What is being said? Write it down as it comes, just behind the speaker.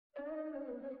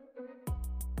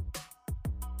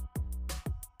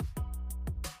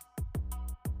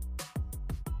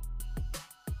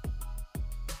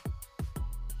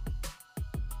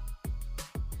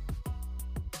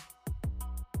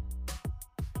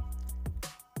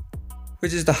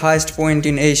Which is the highest point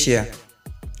in Asia?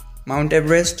 Mount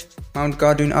Everest, Mount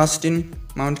Godwin Austen,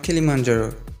 Mount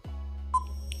Kilimanjaro.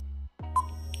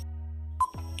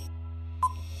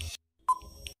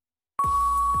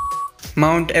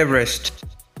 Mount Everest.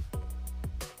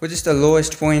 Which is the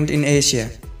lowest point in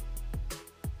Asia?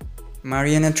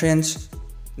 Mariana Trench,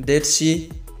 Dead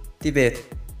Sea, Tibet.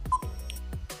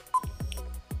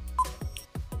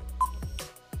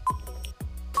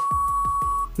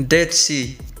 Dead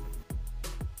Sea.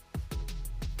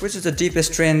 Which is the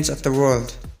deepest trench of the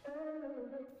world?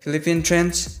 Philippine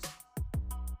Trench,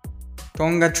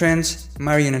 Tonga Trench,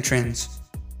 Mariana Trench.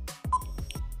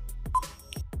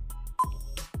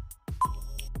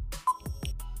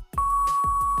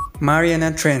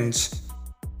 Mariana Trench.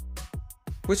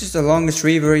 Which is the longest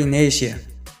river in Asia?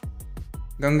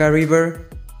 Ganga River,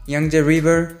 Yangtze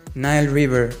River, Nile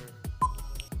River.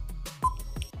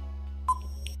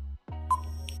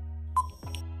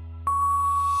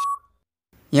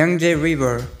 Yangtze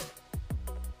River.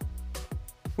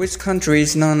 Which country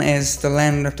is known as the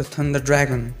land of the Thunder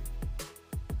Dragon?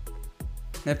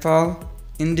 Nepal,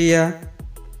 India,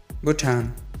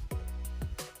 Bhutan.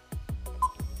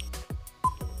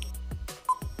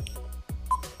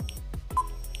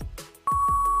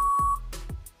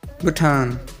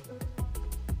 Bhutan.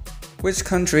 Which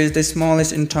country is the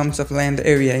smallest in terms of land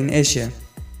area in Asia?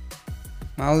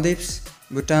 Maldives,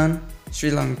 Bhutan,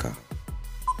 Sri Lanka.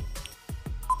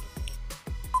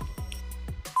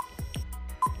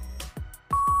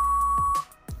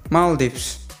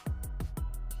 Maldives.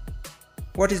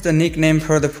 What is the nickname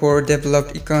for the four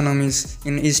developed economies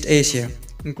in East Asia,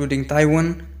 including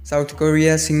Taiwan, South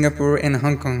Korea, Singapore, and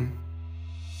Hong Kong?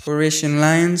 Four Asian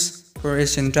lions, four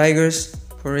Asian tigers,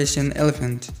 four Asian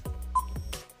elephant.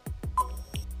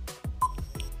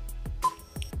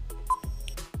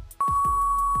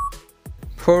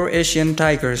 Four Asian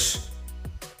tigers.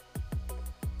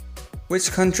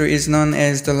 Which country is known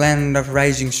as the land of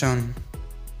rising sun?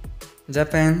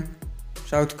 Japan,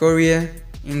 South Korea,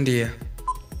 India.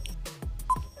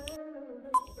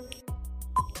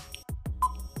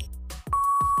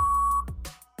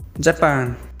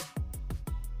 Japan.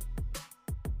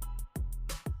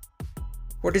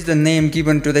 What is the name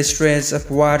given to the stretch of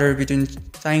water between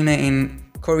China and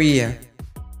Korea?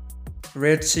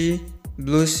 Red Sea,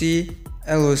 Blue Sea,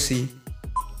 Yellow Sea.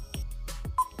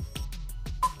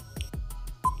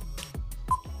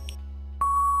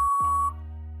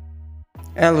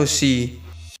 Yellow Sea.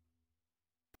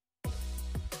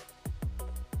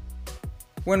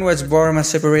 When was Burma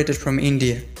separated from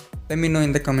India? Let me know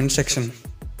in the comment section.